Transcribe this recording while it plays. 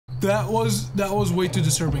That was way too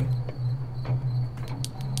disturbing.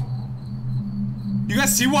 You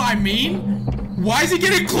guys see what I mean? Why is he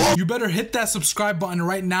getting close? You better hit that subscribe button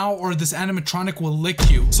right now or this animatronic will lick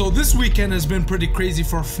you. So this weekend has been pretty crazy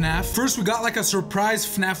for FNAF. First we got like a surprise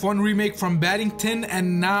FNAF 1 remake from Baddington,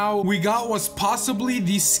 and now we got what's possibly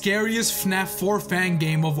the scariest FNAF 4 fan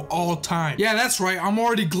game of all time. Yeah, that's right, I'm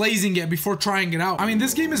already glazing it before trying it out. I mean,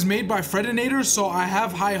 this game is made by Freddy, so I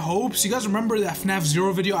have high hopes. You guys remember that FNAF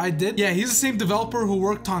 0 video I did? Yeah, he's the same developer who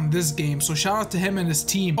worked on this game, so shout out to him and his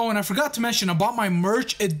team. Oh, and I forgot to mention about my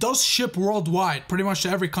merch, it does ship worldwide. Pretty much to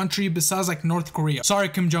every country besides like North Korea. Sorry,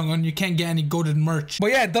 Kim Jong-un, you can't get any goated merch.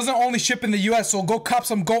 But yeah, it doesn't only ship in the US, so go cop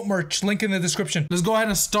some goat merch. Link in the description. Let's go ahead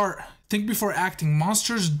and start. Think before acting.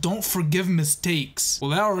 Monsters don't forgive mistakes.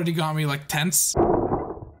 Well, that already got me like tense.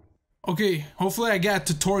 Okay, hopefully I get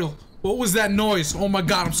a tutorial. What was that noise? Oh my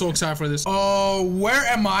god, I'm so excited for this. Where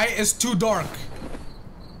am I? It's too dark.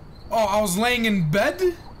 Oh, I was laying in bed?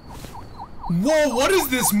 Whoa, what is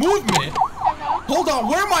this movement? Hold on,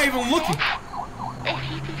 where am I even looking? If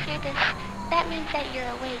you can hear this, that means that you're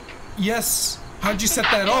awake. Yes. How'd you set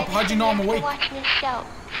that up? How'd you know I'm awake? Watching this show,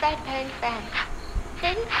 Fredbear and Friends.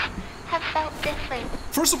 Things have felt different.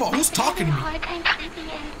 First of all, who's talking to me? Hard time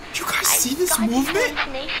sleeping in. You guys see this movement?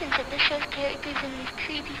 Hallucinations of the show's characters in these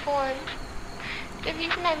creepy forms. The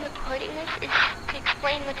reason I'm recording this is to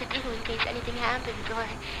explain what to do in case anything happens, or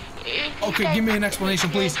okay, give me an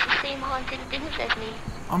explanation, please. The same haunted things as me.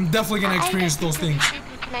 I'm definitely gonna experience those things.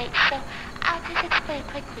 Tonight, so I'll just explain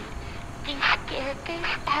quickly. These characters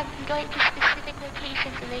have been going to specific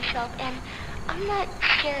locations when they show up, and I'm not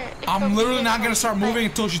sure if I'm literally not gonna start moving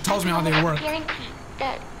until she tells me how they work. I guarantee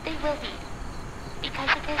that they will be.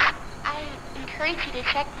 Because of this, I encourage you to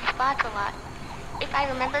check these spots a lot. If I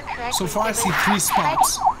remember correctly, so far I see 3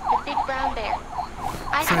 spots. The big brown bear.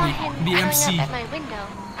 I saw him the MC. up at my window.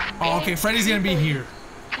 Oh, okay, Freddy's gonna be here.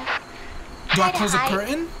 Do I close the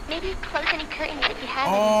curtain? Maybe close any curtains if you have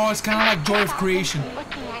any. Oh, it's kind of like Joy of Creation.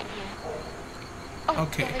 Looking at you. Oh,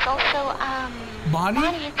 okay. There's also, Bonnie?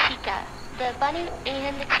 Bonnie and Chica. The bunny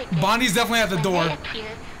and the chicken. Bonnie's definitely at the door. When they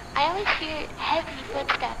appear, I always hear heavy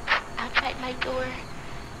footsteps outside my door.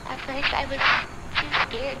 At first, I was too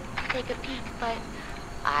scared to take a peek, but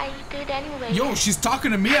I did anyway. Yo, she's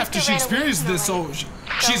talking to me after she experienced this, so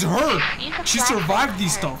she's heard. She survived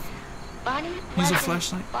these stuff. Bonnie Use a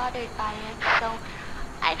flashlight. Bothered by it, so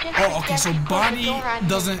I just okay, so Bonnie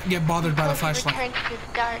doesn't get bothered by the flashlight. Returns to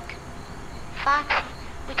the dark. Foxy,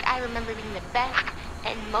 which I remember being the best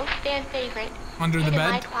and most fan favorite, under the bed.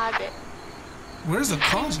 In my closet. Where's the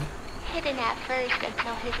closet? Hidden at first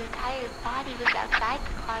until his entire body was outside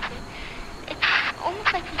the closet. It's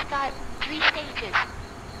almost like he's got 3 stages.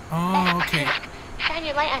 Oh, okay. Just shine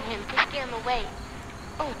your light on him to scare him away.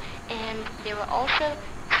 Oh, and there were also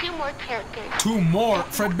 2 more characters. 2 more?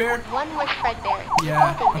 Fredbear? One was Fredbear.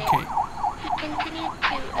 Yeah, okay. He continued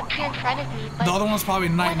to appear in front of me, but the other one's probably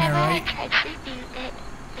Nightmare, right? I tried sleeping, it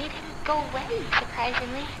made him go away,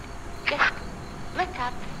 surprisingly. Just look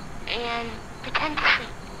up and pretend to sleep.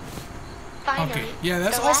 Finally, okay, yeah,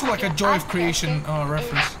 that's also like a Joy of Creation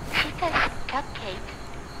reference. Chica's cupcake.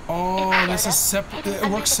 Oh, this is separate. It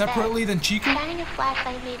works separately than Chica? Shining a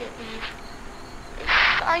flashlight made it leave.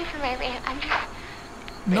 Sorry for my rant. I'm just...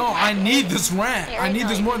 No, I need this rant. I need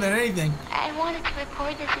this more than anything. I wanted to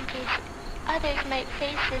record this in case others might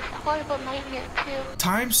face this horrible nightmare too.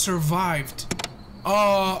 Time survived.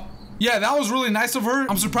 Yeah, that was really nice of her.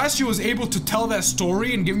 I'm surprised she was able to tell that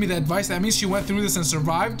story and give me the advice. That means she went through this and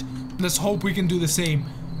survived. Let's hope we can do the same.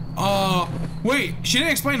 Wait, she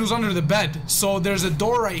didn't explain who's under the bed. So there's a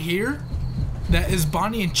door right here that is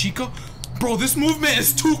Bonnie and Chica. Bro, this movement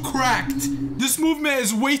is too cracked. This movement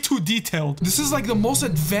is way too detailed. This is like the most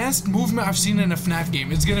advanced movement I've seen in a FNAF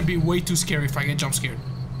game. It's gonna be way too scary if I get jump scared.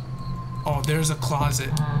 Oh, there's a closet.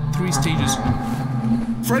 3 stages.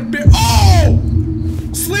 Fredbear. Oh!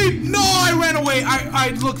 Sleep! No, I ran away. I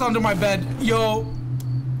looked under my bed. Yo.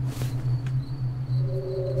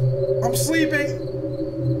 I'm sleeping.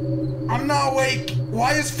 I'm not awake.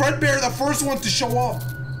 Why is Fredbear the first one to show up?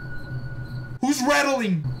 Who's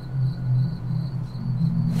rattling?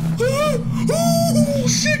 Oh,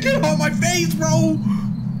 shit, get out of my face, bro.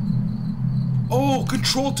 Oh,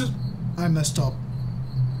 control to... I messed up.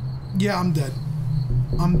 Yeah, I'm dead.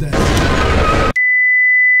 I'm dead.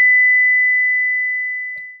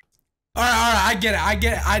 Alright, I get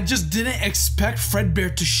it. I just didn't expect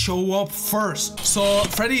Fredbear to show up first. So,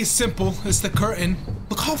 Freddy is simple. It's the curtain.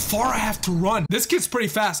 Look how far I have to run. This kid's pretty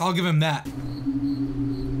fast. I'll give him that.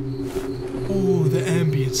 Oh, the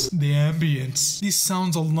ambience. The ambience. These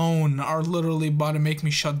sounds alone are literally about to make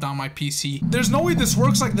me shut down my PC. There's no way this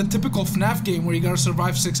works like the typical FNAF game where you gotta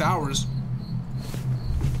survive 6 hours.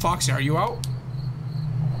 Foxy, are you out?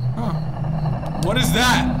 Huh. What is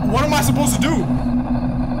that? What am I supposed to do?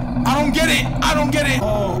 I don't get it. I don't get it.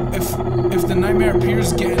 Oh, if the nightmare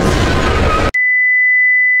appears again.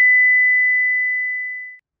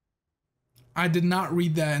 I did not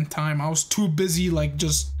read that in time. I was too busy like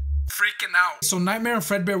just freaking out. So Nightmare and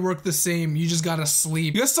Fredbear work the same. You just gotta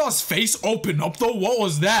sleep. You guys saw his face open up though? What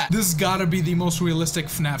was that? This has gotta be the most realistic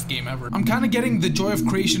FNAF game ever. I'm kind of getting the Joy of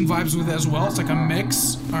Creation vibes with it as well. It's like a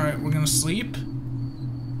mix. All right, we're gonna sleep.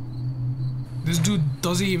 This dude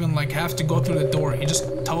doesn't even like have to go through the door. He just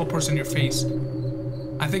teleports in your face.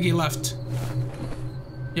 I think he left.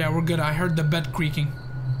 Yeah, we're good. I heard the bed creaking.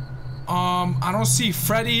 I don't see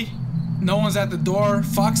Freddy. No one's at the door.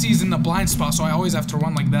 Foxy's in the blind spot, so I always have to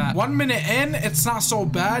run like that. 1 minute in, it's not so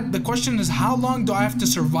bad. The question is, how long do I have to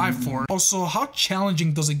survive for? Also, how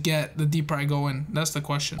challenging does it get the deeper I go in? That's the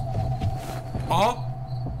question. Oh?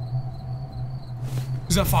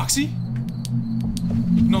 Is that Foxy?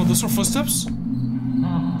 No, those are footsteps?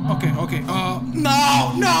 Okay, okay.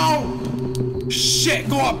 No! No! Shit,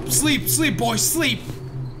 go up. Sleep, sleep, boy, sleep.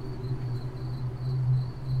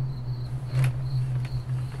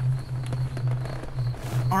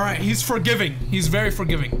 Alright, he's forgiving. He's very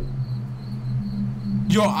forgiving.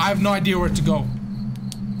 Yo, I have no idea where to go.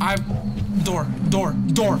 Door.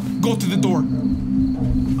 Go to the door.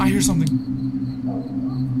 I hear something.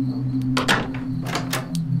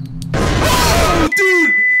 Oh,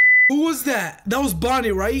 dude! Who was that? That was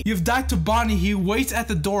Bonnie, right? You've died to Bonnie. He waits at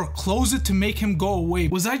the door. Close it to make him go away.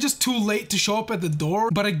 Was I just too late to show up at the door?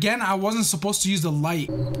 But again, I wasn't supposed to use the light.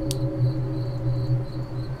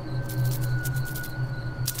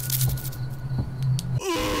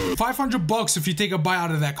 $500 if you take a bite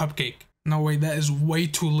out of that cupcake. No, wait, that is way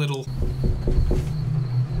too little.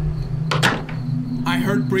 I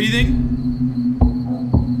heard breathing.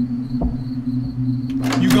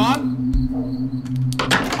 You gone?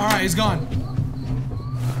 Alright, he's gone.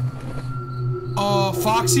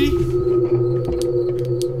 Foxy?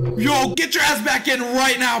 Yo, get your ass back in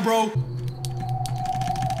right now, bro.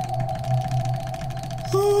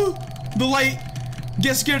 The light.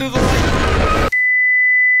 Get scared of the light.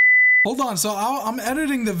 Hold on, so I'm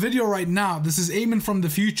editing the video right now. This is Aimin from the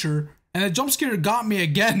future. And the jump scare got me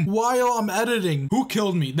again while I'm editing. Who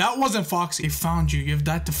killed me? That wasn't Foxy. They found you. You've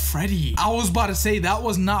died to Freddy. I was about to say that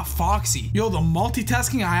was not Foxy. Yo, the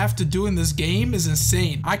multitasking I have to do in this game is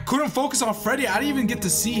insane. I couldn't focus on Freddy. I didn't even get to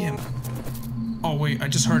see him. Oh, wait. I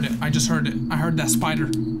just heard it. I just heard it. I heard that spider.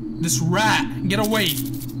 This rat. Get away.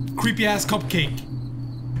 Creepy ass cupcake.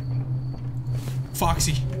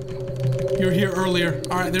 Foxy. You're here earlier.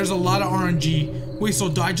 Alright, there's a lot of RNG. Wait, so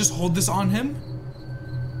do I just hold this on him?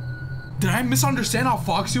 Did I misunderstand how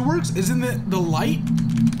Foxy works? Isn't it the light?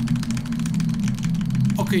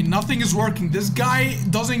 Okay, nothing is working. This guy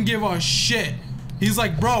doesn't give a shit. He's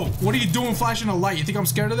like, bro, what are you doing flashing a light? You think I'm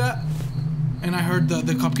scared of that? And I heard the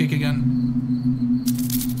cupcake again.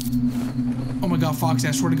 Oh my god, Foxy,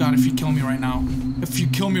 I swear to god, if you kill me right now. If you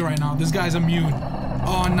kill me right now, this guy's immune.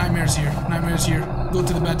 Oh, Nightmare's here. Nightmare's here. Go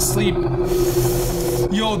to the bed, sleep.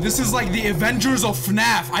 Yo, this is like the Avengers of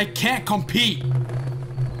FNAF. I can't compete.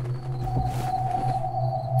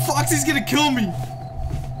 Foxy's gonna kill me.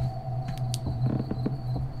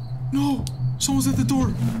 No, someone's at the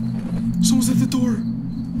door. Someone's at the door.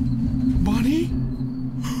 Bonnie?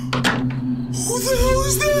 Who the hell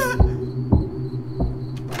is that?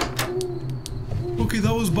 Okay,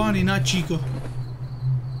 that was Bonnie, not Chica.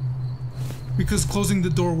 Because closing the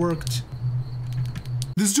door worked.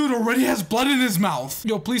 This dude already has blood in his mouth.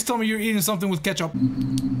 Yo, please tell me you're eating something with ketchup.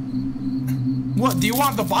 What, do you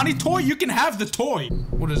want the Bonnie toy? You can have the toy.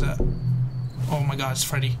 What is that? Oh my god, it's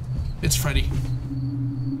Freddy. It's Freddy.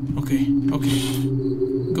 Okay, okay.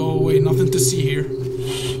 Go away, nothing to see here.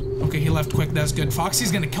 Okay, he left quick, that's good.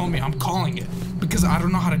 Foxy's gonna kill me, I'm calling it. Because I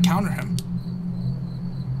don't know how to counter him.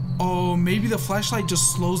 Oh, maybe the flashlight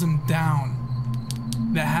just slows him down.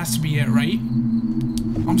 That has to be it, right?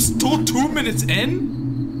 I'm still 2 minutes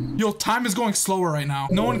in? Yo, time is going slower right now.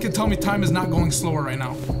 No one can tell me time is not going slower right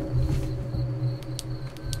now.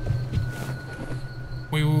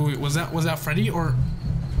 Wait, was that Freddy or?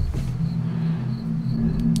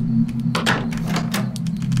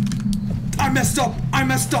 I messed up!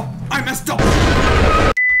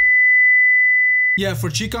 Yeah,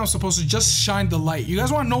 for Chica, I'm supposed to just shine the light. You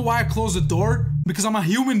guys want to know why I closed the door? Because I'm a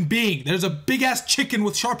human being. There's a big ass chicken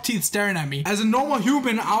with sharp teeth staring at me. As a normal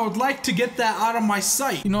human, I would like to get that out of my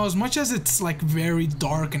sight. You know, as much as it's like very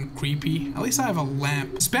dark and creepy, at least I have a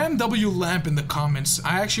lamp. Spam W lamp in the comments.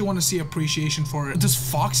 I actually want to see appreciation for it. Does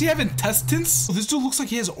Foxy have intestines? Oh, this dude looks like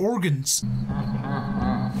he has organs.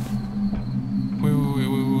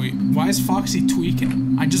 Wait. Why is Foxy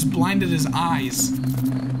tweaking? I just blinded his eyes.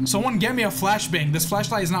 Someone get me a flashbang. This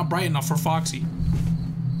flashlight is not bright enough for Foxy.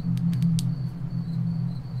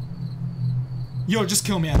 Yo, just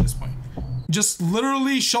kill me at this point. Just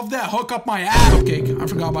literally shove that hook up my ass. Okay, I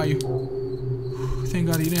forgot about you. Thank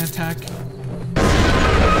God he didn't attack.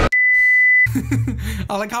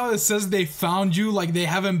 I like how it says they found you, like they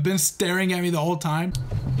haven't been staring at me the whole time.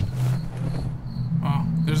 Oh,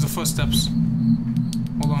 there's the footsteps.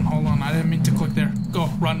 Hold on. I didn't mean to click there. Go,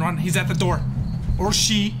 run. He's at the door. Or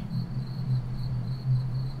she.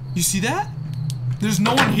 You see that? There's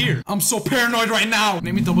no one here. I'm so paranoid right now.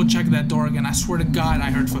 Let me double check that door again. I swear to God,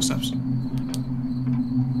 I heard footsteps.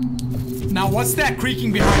 Now, what's that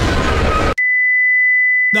creaking behind me?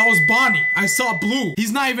 That was Bonnie. I saw blue.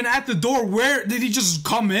 He's not even at the door. Where did he just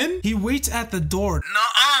come in? He waits at the door.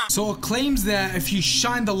 Nuh-uh. So it claims that if you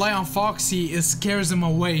shine the light on Foxy, it scares him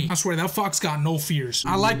away. I swear, that fox got no fears.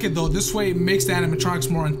 I like it though. This way it makes the animatronics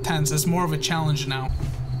more intense. It's more of a challenge now.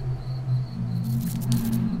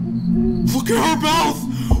 Look at her mouth!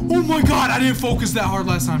 Oh my God, I didn't focus that hard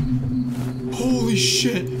last time. Holy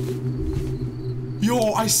shit.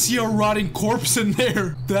 Yo, I see a rotting corpse in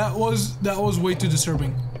there. That was way too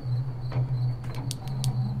disturbing.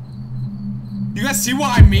 You guys see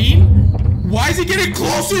what I mean? Why is he getting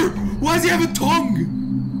closer? Why does he have a tongue?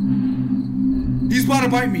 He's about to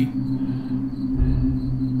bite me.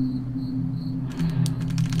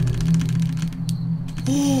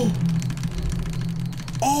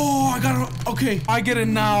 Oh, I got it. Okay, I get it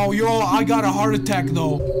now. Yo, I got a heart attack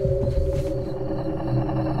though.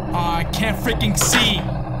 I can't freaking see.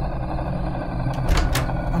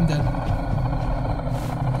 I'm dead.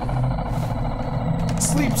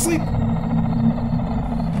 Sleep.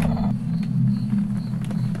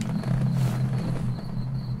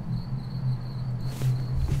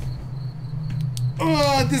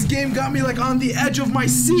 This game got me like on the edge of my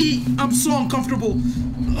seat. I'm so uncomfortable.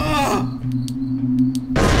 Oh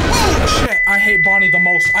shit, I hate Bonnie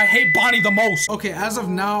the most. Okay, as of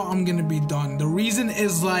now, I'm gonna be done. The reason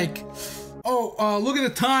is like, look at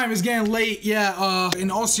the time, it's getting late. Yeah, in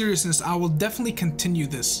all seriousness, I will definitely continue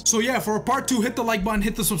this. So yeah, for part 2, hit the like button,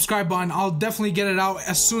 hit the subscribe button. I'll definitely get it out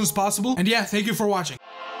as soon as possible. And yeah, thank you for watching.